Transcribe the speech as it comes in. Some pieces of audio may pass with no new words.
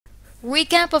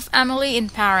Recap of Emily in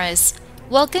Paris.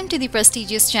 Welcome to the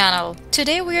prestigious channel.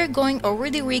 Today we are going over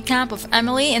the recap of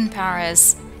Emily in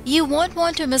Paris. You won't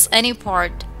want to miss any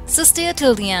part, so stay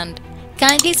till the end.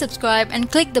 Kindly subscribe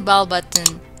and click the bell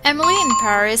button. Emily in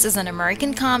Paris is an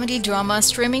American comedy drama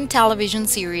streaming television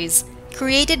series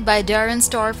created by Darren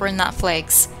Star for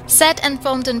Netflix. Set and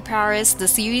filmed in Paris, the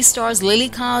series stars Lily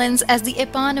Collins as the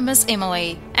eponymous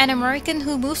Emily, an American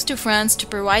who moves to France to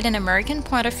provide an American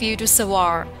point of view to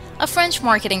Savoir, a French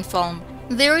marketing film.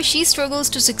 There, she struggles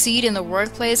to succeed in the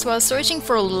workplace while searching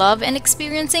for love and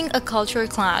experiencing a culture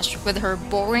clash with her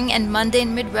boring and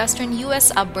mundane Midwestern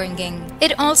U.S. upbringing.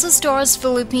 It also stars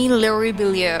Philippine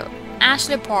Leroy-Beaulieu,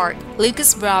 Ashley Park,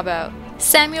 Lucas Bravo,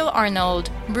 Samuel Arnold,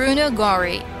 Bruno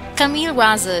Gouery, Camille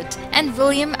Razat, and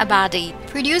William Abadie.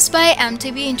 Produced by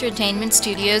MTV Entertainment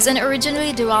Studios and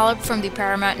originally developed from the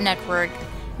Paramount Network,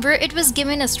 where it was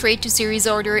given a straight-to-series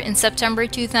order in September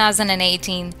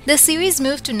 2018. The series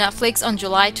moved to Netflix on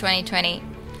July 2020.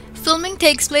 Filming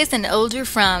takes place in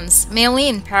Île-de-France, mainly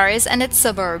in Paris and its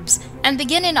suburbs, and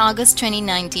began in August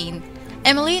 2019.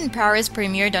 Emily in Paris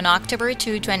premiered on October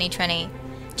 2, 2020.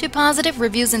 To positive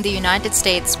reviews in the United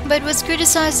States, but was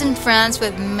criticized in France,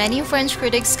 with many French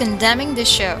critics condemning the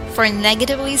show for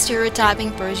negatively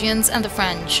stereotyping Parisians and the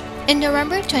French. In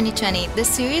November 2020, the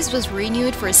series was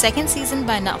renewed for a second season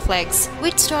by Netflix,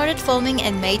 which started filming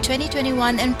in May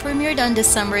 2021 and premiered on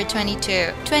December 22,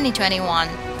 2021.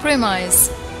 Premise: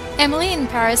 Emily in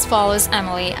Paris follows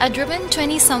Emily, a driven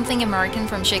 20-something American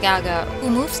from Chicago, who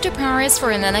moves to Paris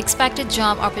for an unexpected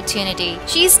job opportunity.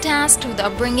 She is tasked with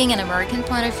bringing an American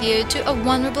point of view to a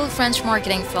vulnerable French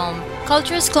marketing film.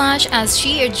 Cultures clash as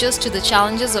she adjusts to the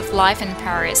challenges of life in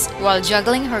Paris, while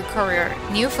juggling her career,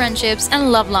 new friendships,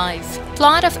 and love life.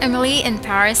 Plot of Emily in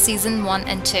Paris Season 1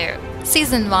 and 2.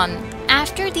 Season 1.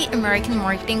 After the American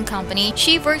marketing company,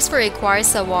 she works for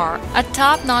Savoir, a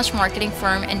top-notch marketing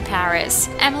firm in Paris.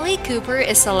 Emily Cooper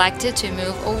is selected to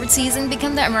move overseas and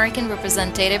become the American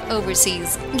representative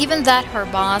overseas, given that her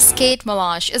boss, Kate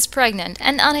Meloche, is pregnant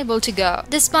and unable to go.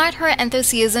 Despite her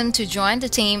enthusiasm to join the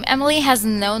team, Emily has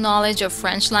no knowledge of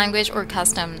French language or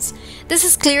customs. This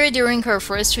is clear during her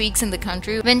first weeks in the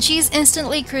country, when she is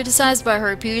instantly criticized by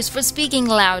her peers for speaking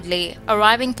loudly,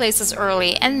 arriving places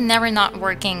early, and never not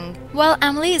working. While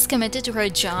Emily is committed to her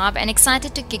job and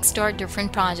excited to kickstart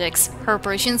different projects, her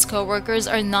Persian co-workers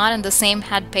are not on the same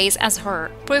head pace as her,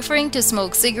 preferring to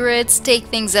smoke cigarettes, take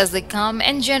things as they come,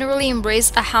 and generally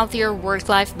embrace a healthier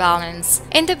work-life balance.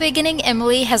 In the beginning,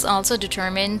 Emily has also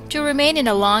determined to remain in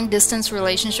a long-distance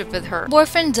relationship with her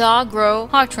boyfriend Gros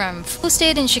Hartrumpf, who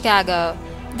stayed in Chicago.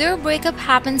 Their breakup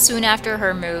happened soon after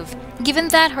her move, given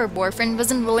that her boyfriend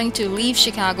wasn't willing to leave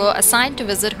Chicago aside to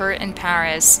visit her in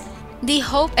Paris. The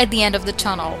hope at the end of the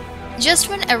tunnel. Just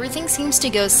when everything seems to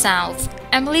go south,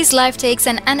 Emily's life takes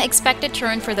an unexpected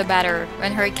turn for the better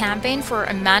when her campaign for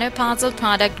a menopausal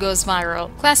product goes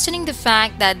viral, questioning the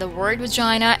fact that the word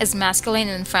vagina is masculine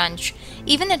in French,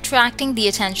 even attracting the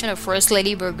attention of First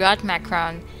Lady Birgit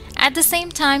Macron. At the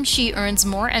same time, she earns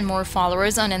more and more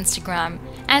followers on Instagram,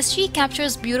 as she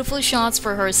captures beautiful shots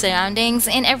for her surroundings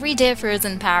in everyday affairs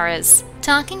in Paris.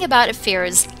 Talking about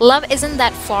affairs, love isn't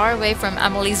that far away from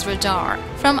Emily's radar.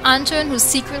 From Antoine, who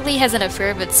secretly has an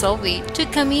affair with Sylvie, to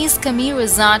Camille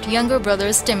Razat's younger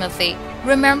brother's Timothy.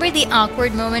 Remember the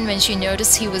awkward moment when she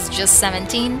noticed he was just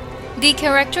 17? The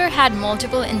character had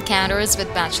multiple encounters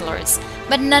with bachelors,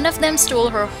 but none of them stole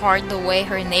her heart the way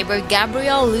her neighbor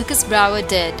Gabriel Lucas Bravo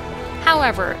did.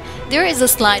 However, there is a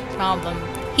slight problem.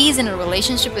 He's in a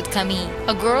relationship with Camille,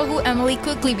 a girl who Emily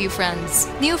quickly befriends.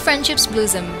 New friendships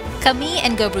blossom. Camille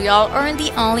and Gabriel aren't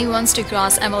the only ones to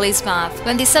cross Emily's path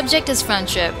when the subject is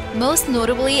friendship. Most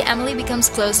notably, Emily becomes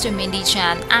close to Mindy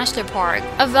Chan, Ashley Park,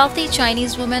 a wealthy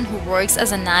Chinese woman who works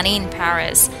as a nanny in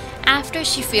Paris, after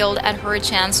she failed at her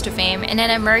chance to fame in an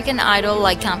American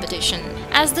Idol-like competition.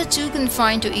 As the two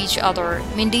confide to each other,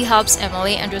 Mindy helps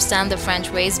Emily understand the French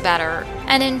ways better,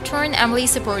 and in turn Emily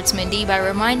supports Mindy by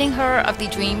reminding her of the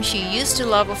dream she used to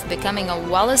love of becoming a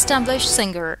well-established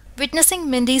singer. Witnessing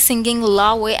Mindy singing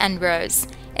La Way and Rose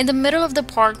in the middle of the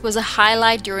park was a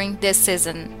highlight during this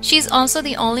season. She's also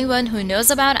the only one who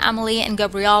knows about Emily and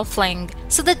Gabriel fling,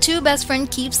 so the two best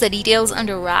friends keeps the details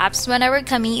under wraps whenever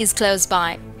Camille is close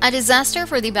by. A disaster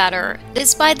for the better.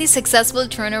 Despite the successful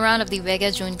turnaround of the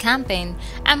Vega June campaign,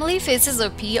 Emily faces a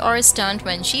PR stunt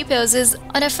when she poses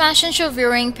on a fashion show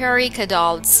wearing Paris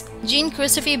Cadal's Jean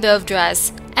Christophe Beauve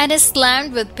dress and is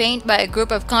slammed with paint by a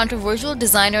group of controversial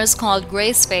designers called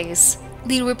Grey Space.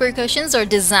 The repercussions are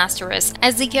disastrous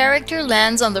as the character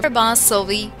lands on the boss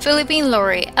Sylvie, Philippine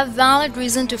Leroy, a valid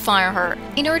reason to fire her.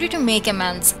 In order to make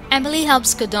amends, Emily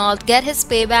helps Godot get his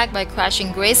payback by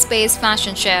crashing Grace Space's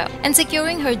fashion show and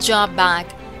securing her job back.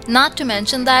 Not to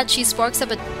mention that she sparks up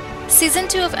a Season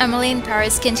 2 of Emily in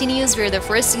Paris continues where the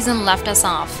first season left us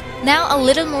off. Now a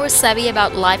little more savvy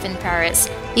about life in Paris,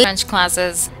 French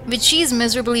classes, which she is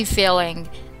miserably failing.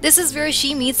 This is where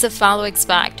she meets the fellow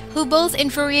expat, who both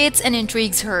infuriates and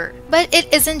intrigues her. But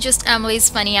it isn't just Emily's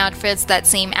funny outfits that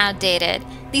seem outdated.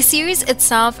 The series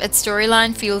itself, its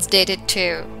storyline feels dated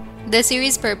too. The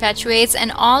series perpetuates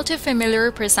an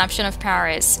all-too-familiar perception of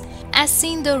Paris, as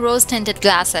seen through rose-tinted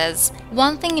glasses.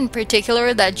 One thing in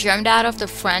particular that jumped out of the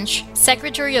French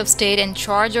Secretary of State in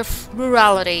charge of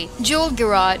rurality, Jules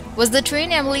Gouery, was the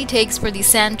train Emily takes for the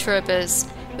Saint-Tropez,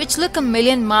 which look a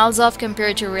million miles off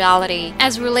compared to reality.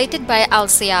 As related by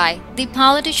LCI, the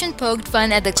politician poked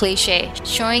fun at the cliché,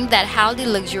 showing that how the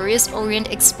luxurious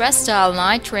Orient Express-style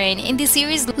night train in the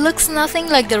series looks nothing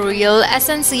like the real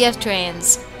SNCF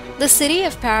trains. The city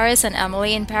of Paris and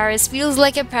Emily in Paris feels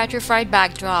like a petrified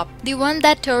backdrop, the one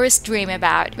that tourists dream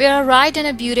about, where a ride in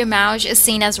a beauty mauge is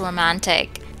seen as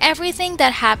romantic. Everything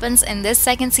that happens in this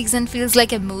second season feels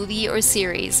like a movie or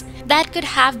series that could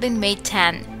have been made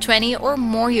 10, 20 or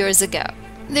more years ago.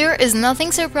 There is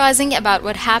nothing surprising about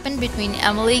what happened between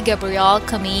Emily, Gabrielle,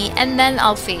 Camille, and then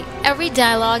Alfie. Every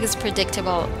dialogue is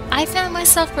predictable. I found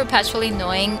myself perpetually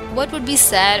knowing what would be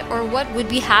said or what would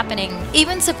be happening.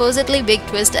 Even supposedly big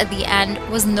twist at the end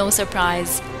was no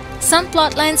surprise. Some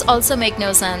plotlines also make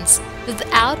no sense.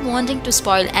 Without wanting to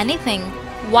spoil anything,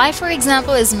 why, for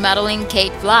example, is meddling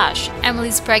Kate Flash,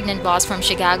 Emily's pregnant boss from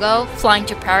Chicago, flying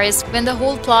to Paris when the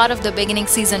whole plot of the beginning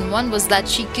season 1 was that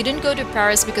she couldn't go to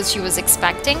Paris because she was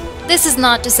expecting? This is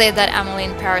not to say that Emily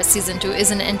in Paris season 2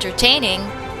 isn't entertaining.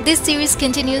 This series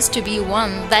continues to be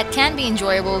one that can be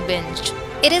enjoyable binged.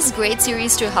 It is a great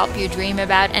series to help you dream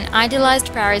about an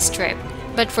idealized Paris trip.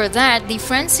 But for that, the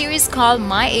French series called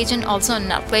My Agent, also on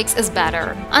Netflix, is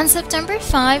better. On September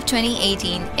 5,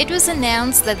 2018, it was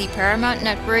announced that the Paramount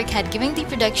Network had given the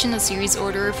production a series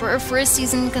order for a first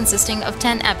season consisting of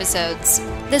 10 episodes.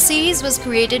 The series was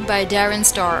created by Darren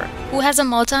Star, who has a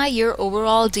multi-year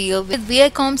overall deal with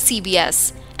Viacom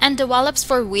CBS and develops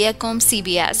for Viacom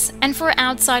CBS and for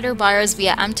outsider buyers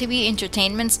via MTV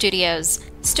Entertainment Studios.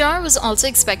 Star was also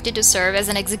expected to serve as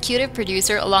an executive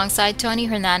producer alongside Tony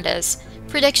Hernandez.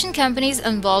 Production companies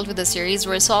involved with the series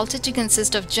were salted to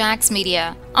consist of Jax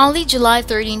Media. Only July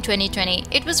 13, 2020,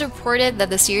 it was reported that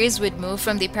the series would move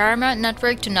from the Paramount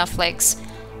Network to Netflix.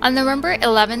 On November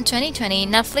 11, 2020,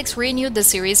 Netflix renewed the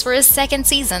series for a second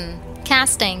season.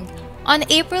 Casting. On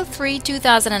April 3,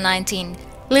 2019,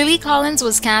 Lily Collins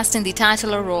was cast in the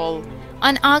titular role.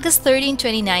 On August 13,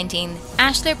 2019,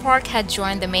 Ashley Park had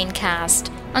joined the main cast.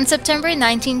 On September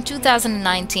 19,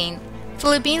 2019,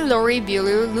 Philippine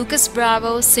Leroy-Beaulieu, Lucas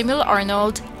Bravo, Simil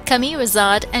Arnold, Camille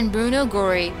Razat, and Bruno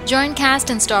Gouery joined cast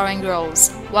in starring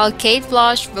roles, while Kate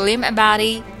Flash, William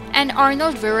Abadie, and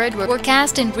Arnold were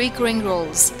cast in recurring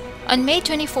roles. On May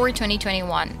 24,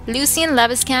 2021, Lucien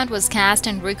Leviscount was cast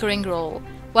in recurring role,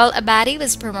 while Abadie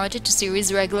was promoted to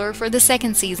series regular for the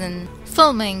second season.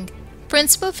 Filming.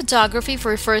 Principal photography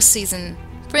for first season.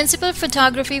 Principal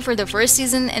photography for the first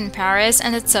season in Paris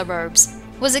and its suburbs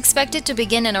was expected to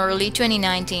begin in early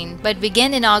 2019, but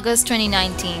began in August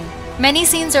 2019. Many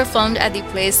scenes are filmed at the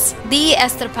place The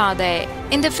Estrapade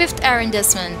in the 5th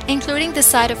arrondissement, including the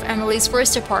site of Emily's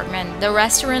first apartment, the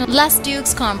restaurant Les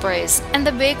Dukes Compres, and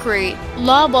the bakery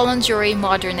La Boulangerie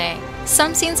Moderne.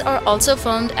 Some scenes are also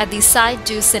filmed at the Site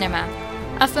du Cinéma,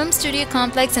 a film studio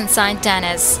complex in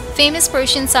Saint-Denis. Famous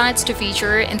Persian sites to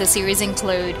feature in the series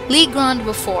include Le Grand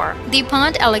Beaufort, the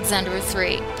Pont Alexandre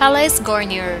III, Palais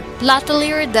Garnier,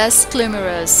 L'Atelier des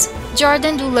Clémeureux,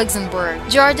 Jardin du Luxembourg,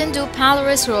 Jardin du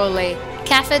Palais Rollet,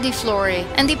 Café de Flore,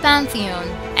 and the Pantheon.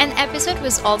 An episode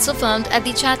was also filmed at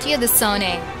the Château de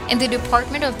Saône in the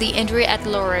department of the Indre et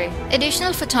Loire.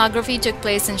 Additional photography took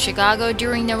place in Chicago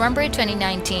during November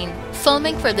 2019.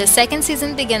 Filming for the second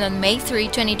season began on May 3,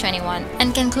 2021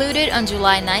 and concluded on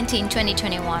July 19,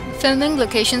 2021. Filming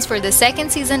locations for the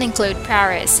second season include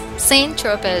Paris,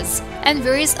 Saint-Tropez, and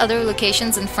various other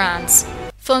locations in France.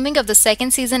 Filming of the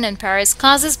second season in Paris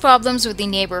causes problems with the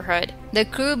neighborhood, the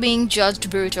crew being judged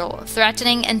brutal,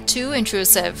 threatening, and too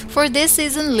intrusive. For this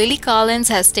season, Lily Collins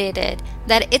has stated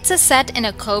that it's a set in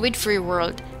a COVID-free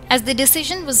world, as the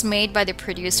decision was made by the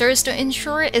producers to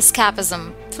ensure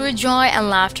escapism through joy and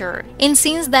laughter. In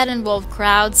scenes that involve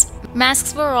crowds,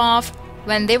 masks were off,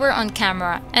 when they were on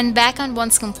camera and back on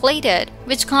once completed,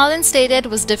 which Colin stated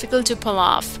was difficult to pull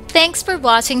off. Thanks for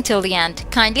watching till the end.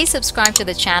 Kindly subscribe to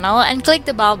the channel and click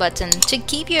the bell button to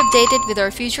keep you updated with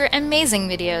our future amazing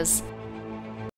videos.